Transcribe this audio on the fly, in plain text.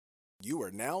You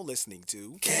are now listening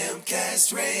to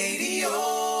Camcast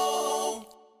Radio.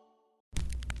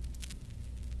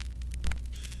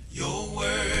 Your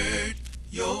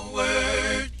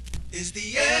word is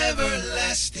the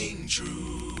everlasting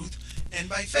truth, and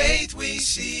by faith we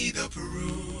see the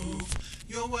proof.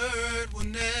 Your word will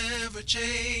never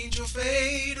change or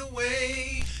fade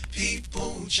away.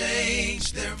 People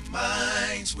change their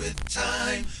minds with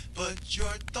time, but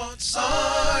your thoughts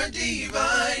are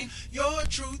divine. Your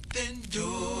truth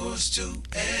endures to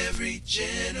every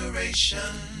generation.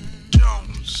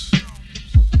 Jones.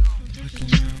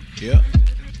 Yeah.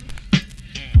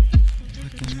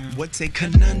 What's a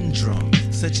conundrum?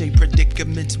 Such a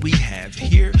predicament we have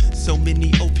here. So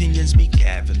many opinions be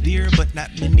cavalier, but not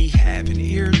many have an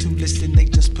ear to listen. They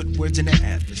just put words in the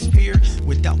atmosphere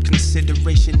without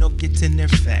consideration or getting their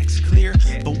facts clear.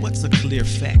 But what's a clear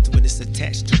fact when it's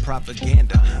attached to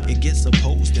propaganda? It gets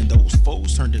opposed and those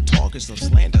foes turn to targets of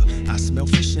slander. I smell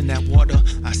fish in that water.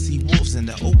 I see wolves in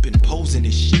the open, posing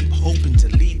as sheep, hoping to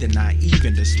lead the naive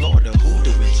in the slaughter. Who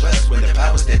do we trust when the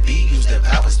powers that be use their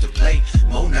powers to play?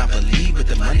 Monopoly with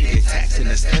the money they taxing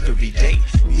us every day.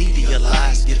 Media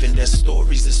lies, giving their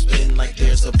stories to spin like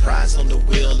there's a prize on the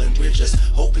wheel and we're just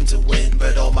hoping to win.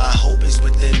 But all my hope is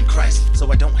within Christ, so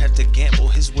I don't have to gamble.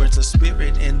 His words are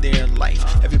spirit in their life.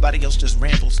 Everybody else just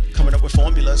rambles, coming up with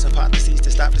formulas and hypotheses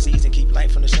to stop disease and keep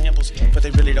life from the shambles. But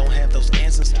they really don't have those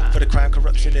answers for the crime,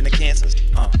 corruption, and the cancers.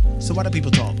 So why do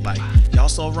people talk like y'all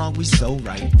so wrong, we so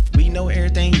right? We know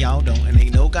everything y'all don't, and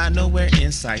ain't no God nowhere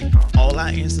in sight. All our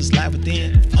answers lie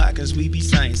within. Why? Cause we be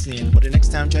sciencing. But the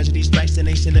next time tragedy strikes the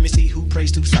nation, let me see who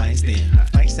prays to science then.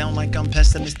 Might sound like I'm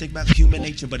pessimistic about human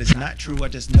nature, but it's not true. I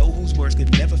just know whose words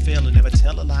could never fail and never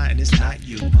tell a lie, and it's not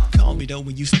you. Call me though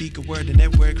when you speak a word, and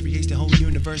that word creates the whole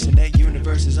universe, and that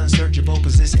universe is unsearchable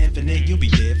cause it's infinite. You'll be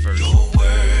dead first.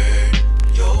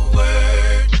 Your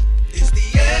word is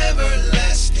the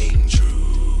everlasting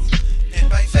truth, and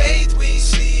by faith we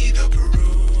see the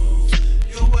proof.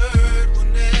 Your word will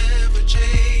never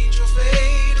change or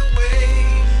fade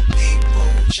away.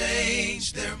 People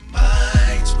change their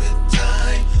minds with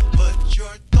time, but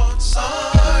your thoughts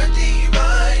are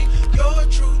divine. Your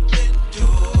truth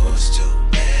endures to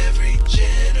every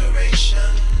generation.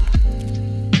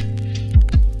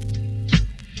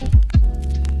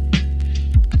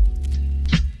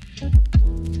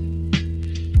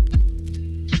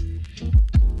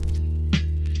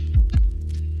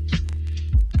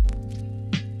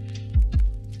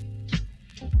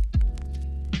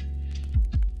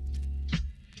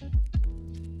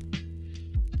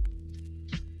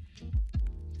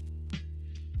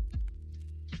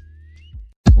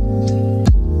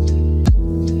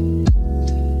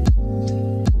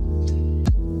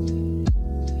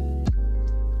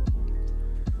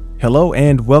 Hello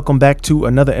and welcome back to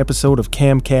another episode of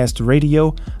Camcast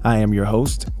Radio. I am your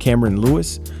host, Cameron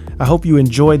Lewis. I hope you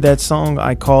enjoyed that song.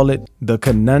 I call it The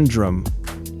Conundrum.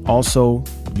 Also,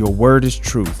 Your Word is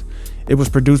Truth. It was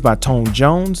produced by Tone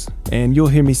Jones, and you'll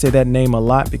hear me say that name a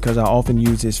lot because I often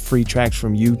use his free tracks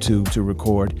from YouTube to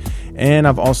record. And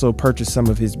I've also purchased some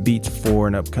of his beats for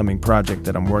an upcoming project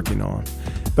that I'm working on.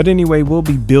 But anyway, we'll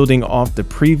be building off the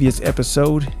previous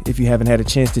episode. If you haven't had a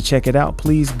chance to check it out,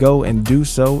 please go and do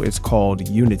so. It's called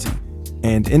Unity.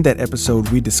 And in that episode,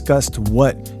 we discussed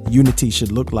what unity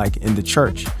should look like in the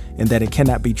church and that it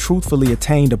cannot be truthfully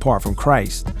attained apart from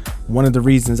Christ. One of the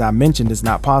reasons I mentioned it's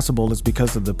not possible is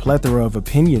because of the plethora of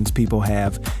opinions people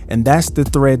have, and that's the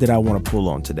thread that I want to pull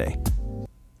on today.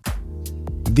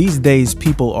 These days,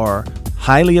 people are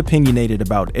highly opinionated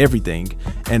about everything,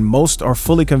 and most are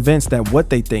fully convinced that what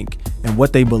they think and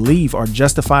what they believe are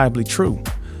justifiably true.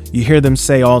 You hear them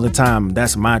say all the time,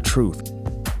 "That's my truth."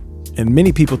 And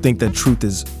many people think that truth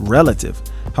is relative.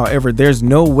 However, there's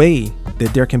no way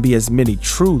that there can be as many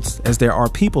truths as there are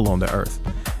people on the earth.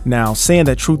 Now, saying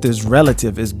that truth is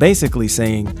relative is basically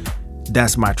saying,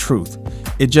 "That's my truth."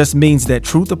 It just means that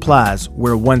truth applies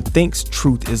where one thinks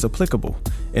truth is applicable.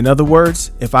 In other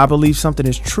words, if I believe something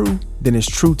is true, then it's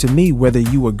true to me whether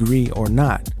you agree or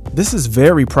not. This is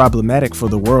very problematic for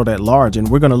the world at large, and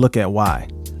we're going to look at why.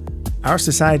 Our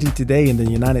society today in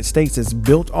the United States is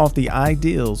built off the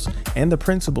ideals and the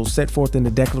principles set forth in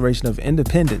the Declaration of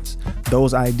Independence,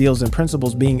 those ideals and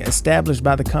principles being established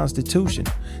by the Constitution.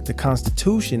 The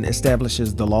Constitution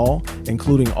establishes the law,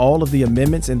 including all of the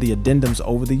amendments and the addendums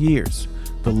over the years.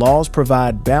 The laws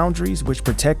provide boundaries which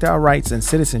protect our rights and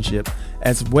citizenship,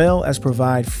 as well as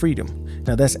provide freedom.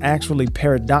 Now that's actually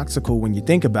paradoxical when you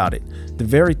think about it. The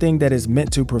very thing that is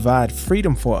meant to provide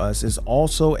freedom for us is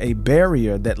also a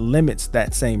barrier that limits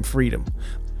that same freedom.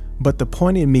 But the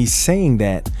point in me saying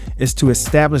that is to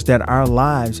establish that our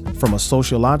lives from a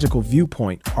sociological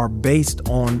viewpoint are based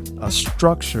on a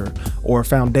structure or a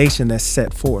foundation that's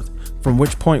set forth, from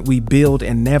which point we build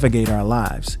and navigate our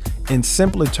lives. In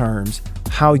simpler terms,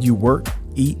 how you work,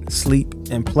 eat, sleep,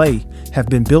 and play have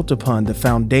been built upon the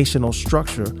foundational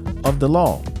structure of the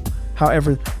law.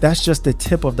 However, that's just the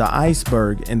tip of the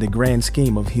iceberg in the grand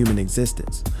scheme of human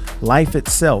existence. Life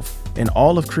itself and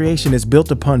all of creation is built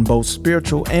upon both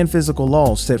spiritual and physical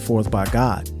laws set forth by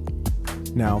God.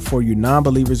 Now, for you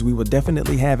non-believers, we will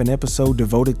definitely have an episode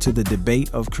devoted to the debate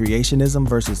of creationism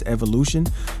versus evolution,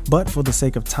 but for the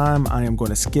sake of time, I am going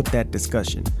to skip that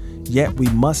discussion. Yet we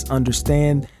must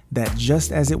understand that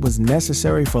just as it was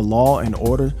necessary for law and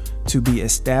order to be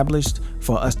established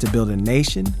for us to build a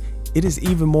nation, it is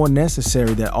even more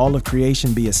necessary that all of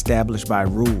creation be established by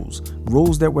rules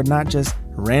that were not just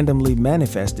randomly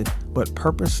manifested, but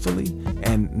purposefully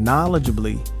and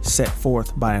knowledgeably set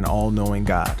forth by an all-knowing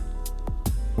God.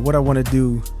 What I want to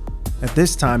do at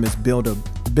this time is build a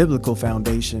biblical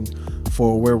foundation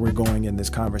for where we're going in this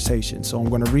conversation. So I'm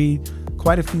going to read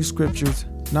quite a few scriptures,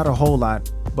 not a whole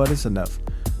lot, but it's enough.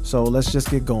 So let's just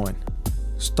get going.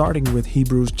 Starting with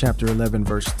Hebrews chapter 11,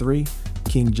 verse 3,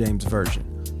 King James Version.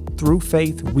 Through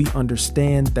faith, we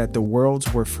understand that the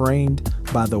worlds were framed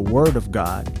by the word of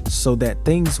God, so that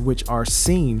things which are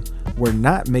seen were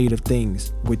not made of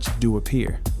things which do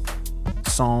appear.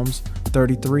 Psalms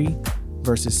 33,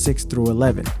 verses 6 through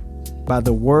 11. By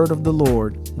the word of the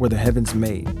Lord were the heavens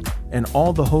made, and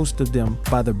all the host of them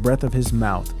by the breath of his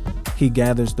mouth. He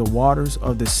gathers the waters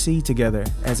of the sea together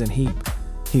as an heap.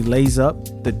 He lays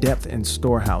up the depth in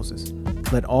storehouses.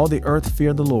 Let all the earth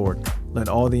fear the Lord. Let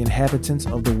all the inhabitants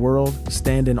of the world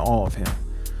stand in awe of him.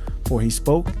 For he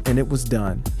spoke, and it was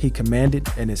done. He commanded,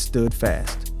 and it stood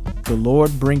fast. The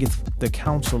Lord bringeth the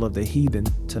counsel of the heathen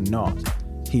to naught.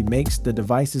 He makes the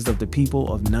devices of the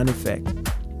people of none effect.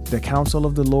 The counsel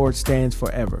of the Lord stands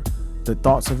forever, the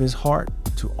thoughts of his heart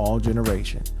to all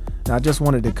generation. Now, I just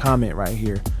wanted to comment right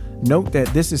here. Note that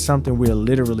this is something we're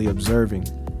literally observing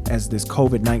as this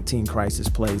COVID-19 crisis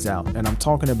plays out. And I'm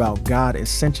talking about God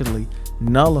essentially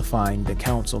nullifying the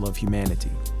counsel of humanity.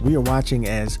 We are watching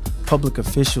as public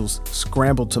officials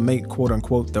scramble to make, quote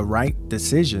unquote, the right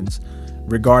decisions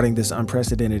regarding this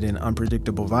unprecedented and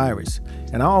unpredictable virus.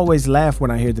 And I always laugh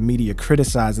when I hear the media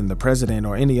criticizing the president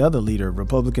or any other leader,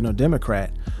 Republican or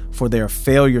Democrat, for their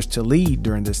failures to lead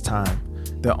during this time.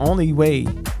 The only way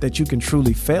that you can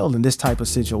truly fail in this type of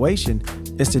situation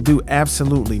is to do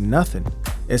absolutely nothing.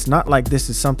 It's not like this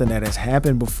is something that has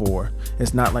happened before.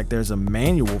 It's not like there's a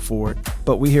manual for it,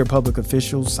 but we hear public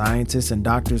officials, scientists, and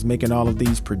doctors making all of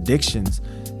these predictions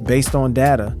based on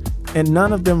data, and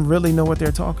none of them really know what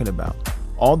they're talking about.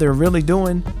 All they're really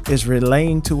doing is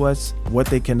relaying to us what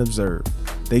they can observe.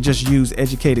 They just use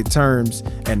educated terms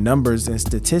and numbers and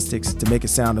statistics to make it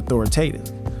sound authoritative.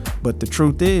 But the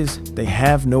truth is, they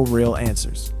have no real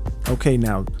answers. Okay,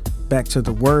 now back to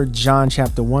the word, John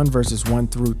chapter 1, verses 1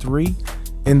 through 3.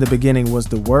 In the beginning was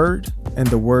the Word, and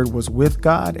the Word was with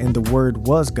God, and the Word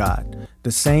was God.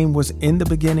 The same was in the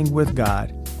beginning with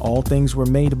God. All things were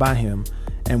made by him,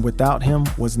 and without him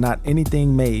was not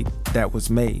anything made that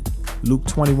was made. Luke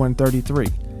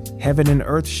 21:33. Heaven and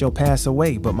earth shall pass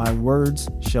away, but my words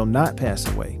shall not pass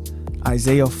away.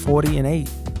 Isaiah 40:8.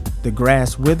 The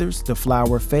grass withers, the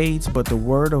flower fades, but the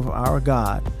word of our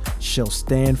God shall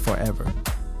stand forever.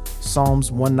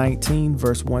 Psalms 119,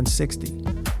 verse 160.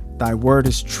 Thy word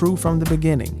is true from the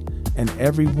beginning, and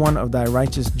every one of thy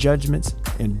righteous judgments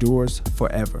endures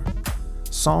forever.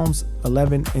 Psalms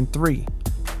 11:3.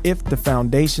 If the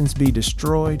foundations be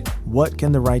destroyed, what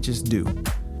can the righteous do?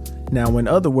 Now, in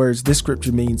other words, this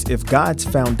scripture means if God's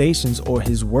foundations or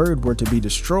his word were to be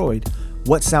destroyed,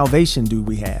 what salvation do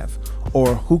we have?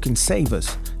 Or who can save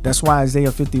us? That's why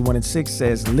Isaiah 51:6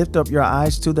 says, lift up your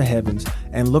eyes to the heavens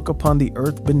and look upon the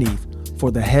earth beneath. For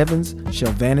the heavens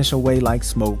shall vanish away like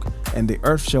smoke, and the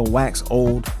earth shall wax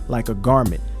old like a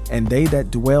garment, and they that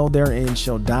dwell therein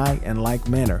shall die in like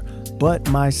manner. But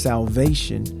my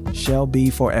salvation shall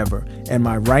be forever, and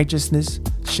my righteousness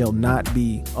shall not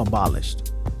be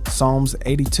abolished. Psalms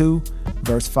 82,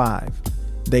 verse 5.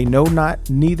 They know not,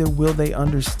 neither will they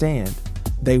understand.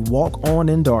 They walk on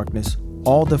in darkness.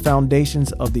 All the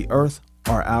foundations of the earth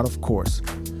are out of course.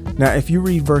 Now, if you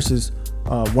read verses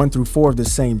 1 through 4 of the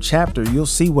same chapter, you'll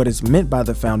see what is meant by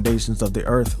the foundations of the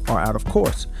earth are out of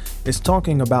course. It's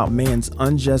talking about man's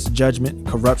unjust judgment,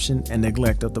 corruption, and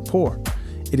neglect of the poor.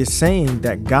 It is saying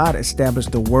that God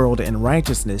established the world in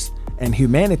righteousness, and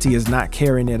humanity is not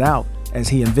carrying it out as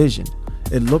he envisioned.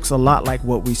 It looks a lot like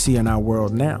what we see in our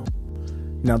world now.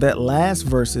 Now, that last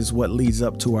verse is what leads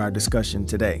up to our discussion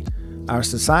today. Our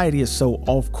society is so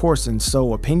off course and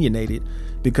so opinionated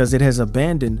because it has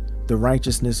abandoned the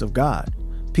righteousness of God.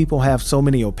 People have so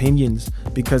many opinions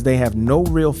because they have no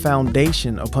real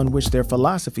foundation upon which their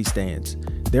philosophy stands.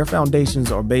 Their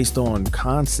foundations are based on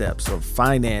concepts of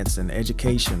finance and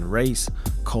education, race,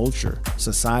 culture,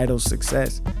 societal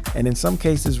success, and in some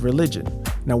cases, religion.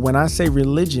 Now, when I say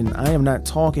religion, I am not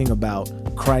talking about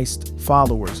Christ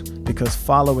followers, because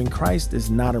following Christ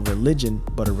is not a religion,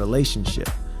 but a relationship.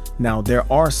 Now, there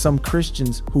are some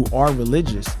Christians who are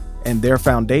religious, and their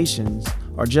foundations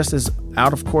are just as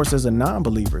out of course as the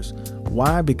non-believers.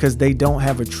 Why? Because they don't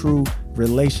have a true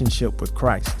relationship with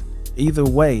Christ. Either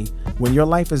way, when your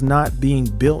life is not being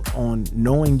built on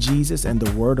knowing Jesus and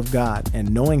the Word of God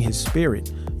and knowing His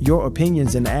Spirit, your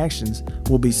opinions and actions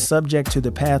will be subject to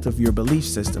the path of your belief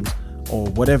systems or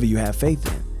whatever you have faith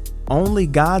in. Only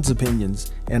God's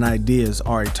opinions and ideas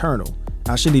are eternal.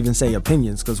 I shouldn't even say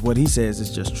opinions, because what He says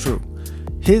is just true.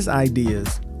 His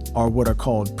ideas are what are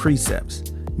called precepts.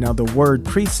 Now, the word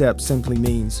precept simply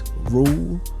means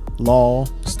rule, law,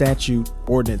 statute,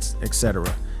 ordinance,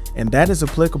 etc. And that is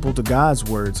applicable to God's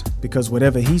words because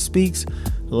whatever He speaks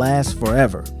lasts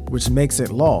forever, which makes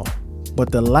it law.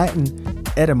 But the Latin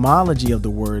etymology of the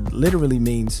word literally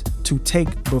means to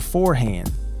take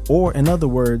beforehand, or in other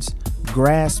words,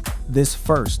 grasp this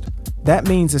first. That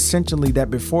means essentially that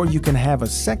before you can have a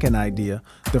second idea,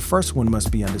 the first one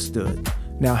must be understood.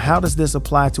 Now, how does this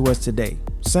apply to us today?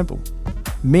 Simple.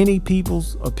 Many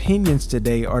people's opinions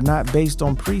today are not based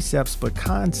on precepts, but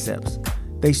concepts.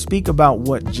 They speak about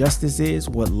what justice is,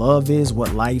 what love is,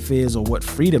 what life is, or what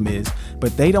freedom is,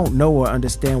 but they don't know or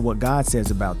understand what God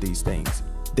says about these things.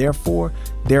 Therefore,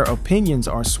 their opinions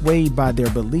are swayed by their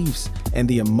beliefs and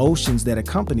the emotions that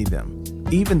accompany them.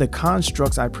 Even the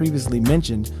constructs I previously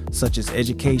mentioned, such as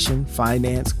education,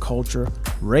 finance, culture,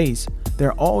 race,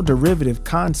 they're all derivative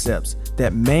concepts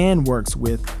that man works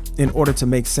with in order to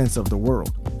make sense of the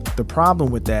world. The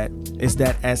problem with that is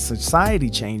that as society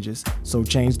changes, so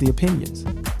change the opinions.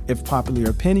 If popular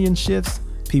opinion shifts,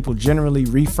 people generally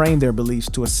reframe their beliefs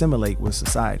to assimilate with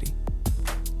society.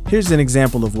 Here's an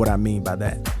example of what I mean by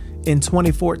that. In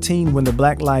 2014, when the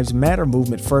Black Lives Matter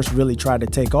movement first really tried to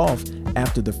take off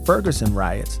after the Ferguson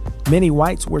riots, many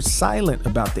whites were silent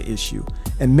about the issue,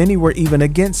 and many were even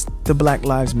against the Black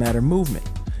Lives Matter movement.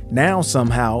 Now,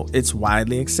 somehow, it's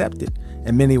widely accepted,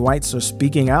 and many whites are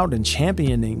speaking out and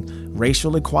championing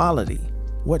racial equality.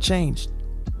 What changed?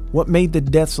 What made the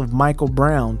deaths of Michael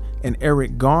Brown and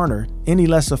Eric Garner any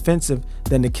less offensive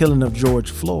than the killing of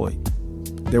George Floyd?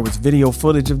 There was video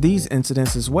footage of these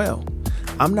incidents as well.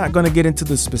 I'm not going to get into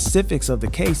the specifics of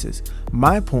the cases.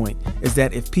 My point is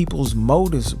that if people's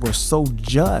motives were so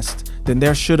just, then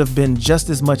there should have been just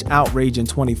as much outrage in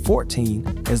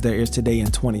 2014 as there is today in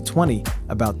 2020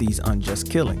 about these unjust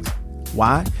killings.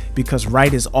 Why? Because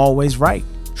right is always right,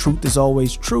 truth is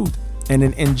always truth, and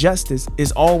an injustice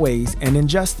is always an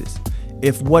injustice.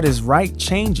 If what is right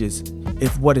changes,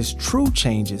 if what is true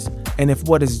changes, and if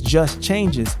what is just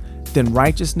changes, then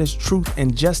righteousness, truth,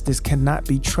 and justice cannot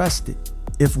be trusted.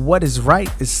 If what is right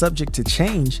is subject to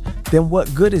change, then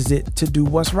what good is it to do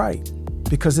what's right?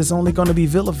 Because it's only going to be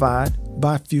vilified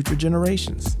by future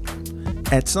generations.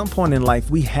 At some point in life,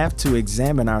 we have to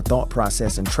examine our thought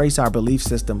process and trace our belief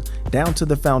system down to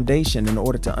the foundation in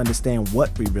order to understand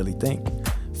what we really think.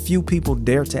 Few people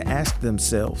dare to ask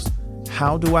themselves,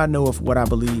 how do I know if what I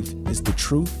believe is the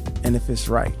truth and if it's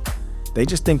right? They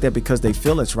just think that because they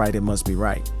feel it's right, it must be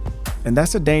right. And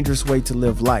that's a dangerous way to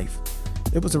live life.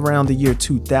 It was around the year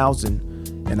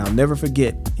 2000, and I'll never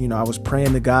forget, I was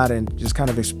praying to God and just kind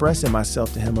of expressing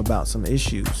myself to Him about some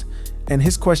issues. And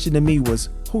His question to me was,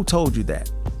 who told you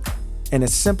that? And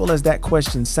as simple as that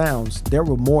question sounds, there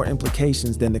were more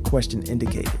implications than the question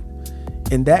indicated.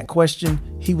 In that question,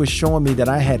 He was showing me that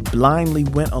I had blindly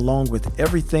went along with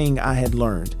everything I had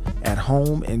learned at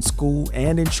home, in school,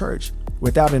 and in church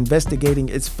without investigating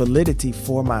its validity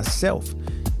for myself.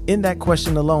 In that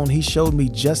question alone, He showed me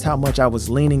just how much I was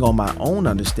leaning on my own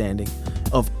understanding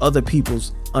of other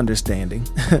people's understanding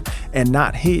and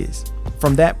not His.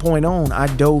 From that point on, I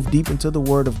dove deep into the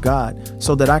Word of God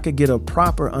so that I could get a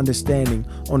proper understanding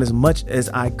on as much as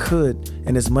I could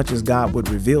and as much as God would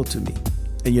reveal to me.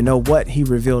 And you know what? He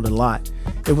revealed a lot.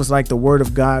 It was like the Word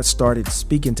of God started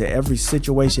speaking to every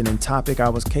situation and topic I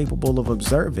was capable of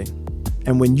observing.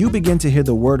 And when you begin to hear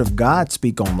the Word of God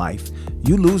speak on life,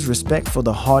 you lose respect for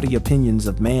the haughty opinions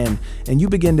of man, and you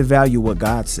begin to value what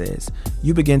God says.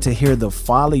 You begin to hear the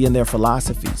folly in their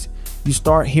philosophies. You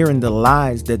start hearing the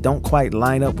lies that don't quite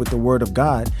line up with the Word of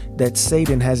God that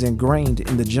Satan has ingrained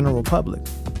in the general public.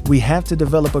 We have to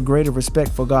develop a greater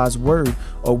respect for God's word,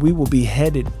 or we will be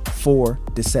headed for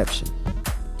deception.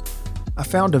 I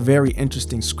found a very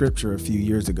interesting scripture a few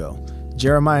years ago,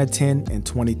 Jeremiah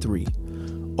 10:23.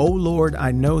 O Lord,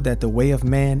 I know that the way of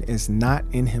man is not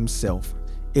in himself.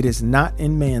 It is not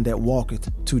in man that walketh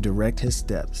to direct his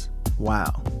steps.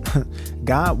 Wow.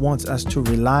 God wants us to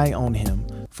rely on him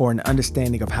for an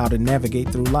understanding of how to navigate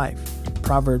through life.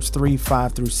 Proverbs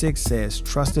 3:5-6 says,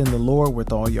 trust in the Lord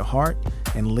with all your heart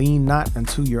and lean not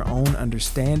unto your own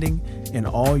understanding. In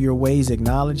all your ways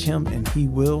acknowledge him and he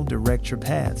will direct your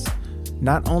paths.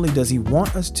 Not only does he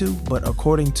want us to, but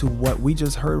according to what we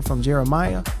just heard from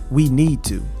Jeremiah, we need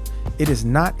to. It is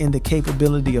not in the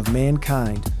capability of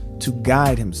mankind to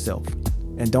guide himself.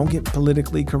 And don't get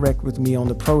politically correct with me on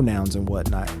the pronouns and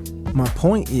whatnot. My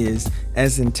point is,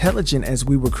 as intelligent as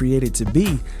we were created to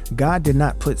be, God did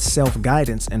not put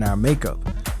self-guidance in our makeup.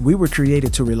 We were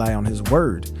created to rely on his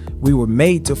word. We were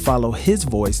made to follow his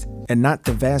voice and not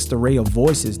the vast array of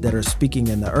voices that are speaking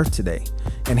in the earth today.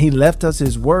 And he left us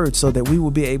his word so that we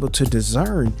will be able to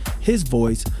discern his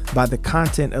voice by the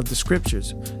content of the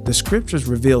scriptures. The scriptures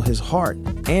reveal his heart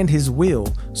and his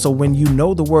will. So when you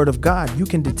know the word of God, you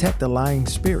can detect a lying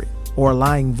spirit or a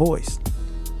lying voice.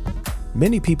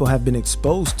 Many people have been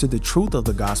exposed to the truth of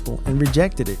the gospel and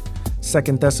rejected it.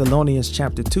 2 Thessalonians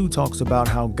chapter 2 talks about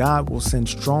how God will send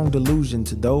strong delusion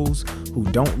to those who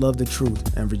don't love the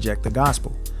truth and reject the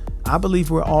gospel. I believe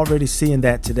we're already seeing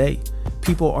that today.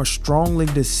 People are strongly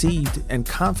deceived and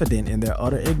confident in their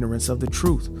utter ignorance of the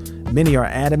truth. Many are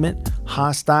adamant,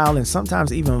 hostile, and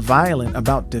sometimes even violent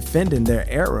about defending their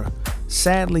error.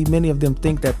 Sadly, many of them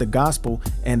think that the gospel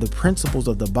and the principles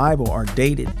of the Bible are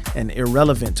dated and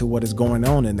irrelevant to what is going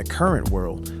on in the current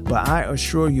world. But I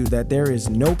assure you that there is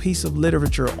no piece of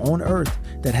literature on earth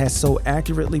that has so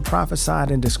accurately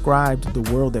prophesied and described the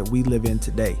world that we live in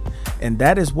today. And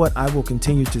that is what I will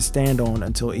continue to stand on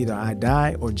until either I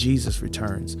die or Jesus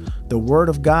returns. The word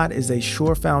of God is a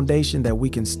sure foundation that we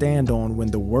can stand on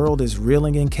when the world is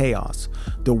reeling in chaos.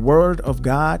 The word of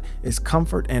God is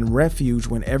comfort and refuge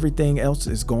when everything else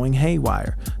is going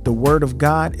haywire. The word of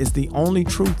God is the only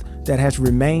truth that has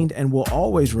remained and will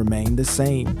always remain the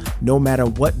same, no matter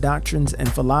what doctrines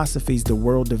and philosophies the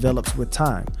world develops with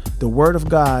time. The word of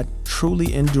God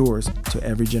truly endures to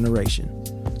every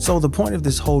generation. So the point of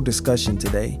this whole discussion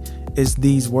today is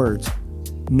these words: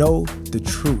 know the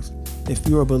truth. If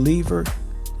you're a believer,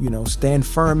 stand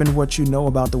firm in what you know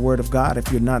about the word of God.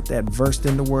 If you're not that versed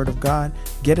in the word of God,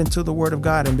 get into the word of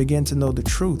God and begin to know the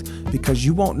truth, because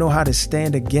you won't know how to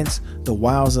stand against the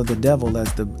wiles of the devil,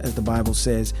 as the Bible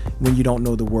says, when you don't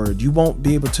know the word. You won't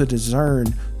be able to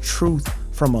discern truth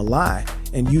from a lie,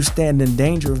 and you stand in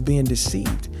danger of being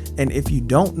deceived. And if you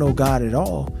don't know God at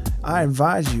all, I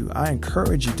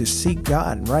encourage you to seek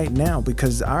God right now,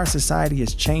 because our society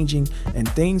is changing and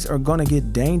things are going to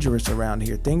get dangerous around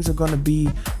here. Things are going to be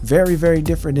very, very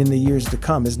different in the years to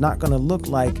come. It's not going to look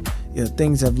like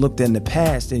things have looked in the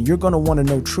past, and you're going to want to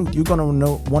know truth. You're going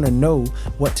to want to know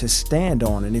what to stand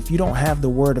on. And if you don't have the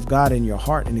word of God in your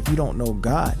heart, and if you don't know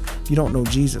God, you don't know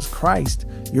Jesus Christ,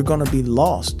 you're going to be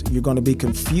lost. You're going to be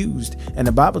confused. And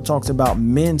the Bible talks about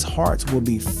men's hearts will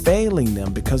be failing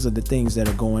them because of the things that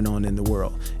are going on in the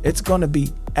world. It's going to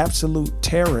be absolute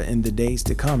terror in the days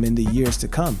to come, in the years to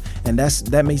come. And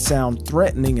that may sound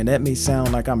threatening, and that may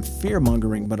sound like I'm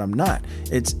fear-mongering, but I'm not.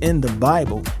 It's in the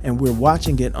Bible, and we're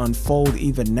watching it unfold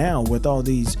even now with all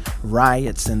these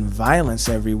riots and violence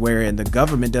everywhere, and the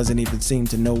government doesn't even seem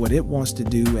to know what it wants to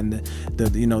do, and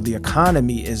the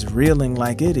economy is reeling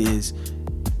like it is.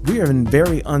 We are in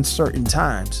very uncertain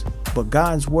times, but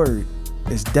God's word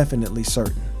is definitely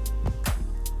certain.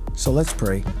 So let's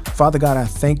pray. Father God, I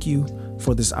thank you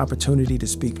for this opportunity to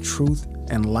speak truth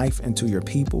and life into your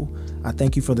people. I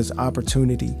thank you for this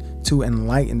opportunity to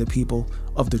enlighten the people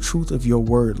of the truth of your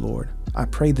word, Lord. I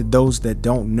pray that those that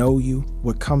don't know you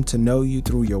would come to know you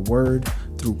through your word,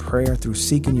 through prayer, through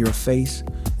seeking your face,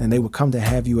 and they would come to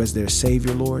have you as their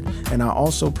Savior, Lord. And I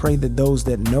also pray that those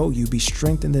that know you be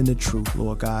strengthened in the truth,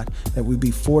 Lord God, that we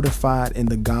be fortified in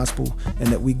the gospel, and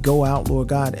that we go out, Lord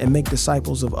God, and make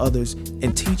disciples of others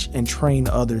and teach and train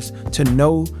others to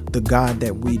know the God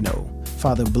that we know.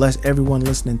 Father, bless everyone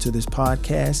listening to this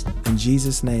podcast. In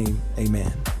Jesus' name,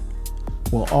 amen.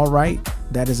 Well, all right.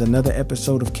 That is another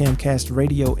episode of Camcast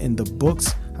Radio in the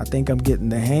books. I think I'm getting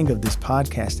the hang of this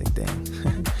podcasting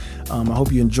thing. I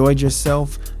hope you enjoyed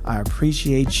yourself. I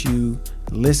appreciate you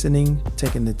listening,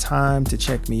 taking the time to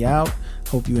check me out.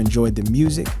 Hope you enjoyed the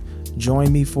music.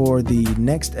 Join me for the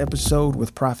next episode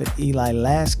with Prophet Eli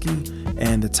Lasky,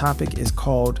 and the topic is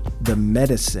called The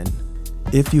Medicine.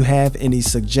 If you have any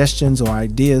suggestions or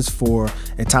ideas for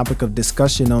a topic of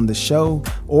discussion on the show,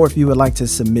 or if you would like to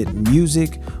submit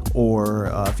music,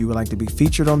 or if you would like to be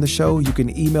featured on the show, you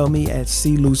can email me at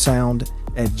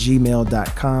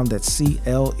clewsound@gmail.com. That's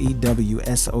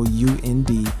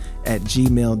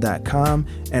CLEWSOUND@gmail.com,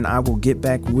 and I will get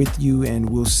back with you and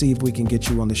we'll see if we can get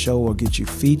you on the show or get you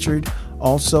featured.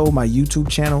 Also, my YouTube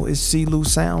channel is CLew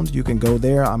Sound. You can go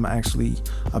there. I'm actually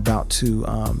about to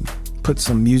put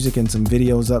some music and some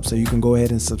videos up, so you can go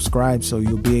ahead and subscribe so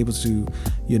you'll be able to,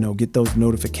 get those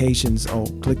notifications.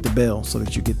 Click the bell so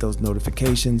that you get those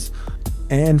notifications.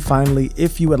 And finally,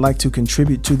 if you would like to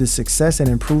contribute to the success and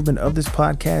improvement of this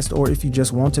podcast, or if you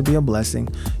just want to be a blessing,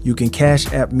 you can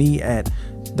Cash App me at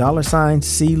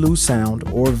 $CLew Sound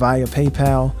or via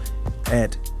PayPal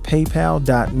at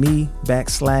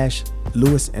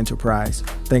paypal.me/Lewis Enterprise.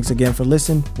 Thanks again for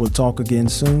listening. We'll talk again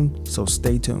soon, so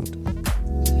stay tuned.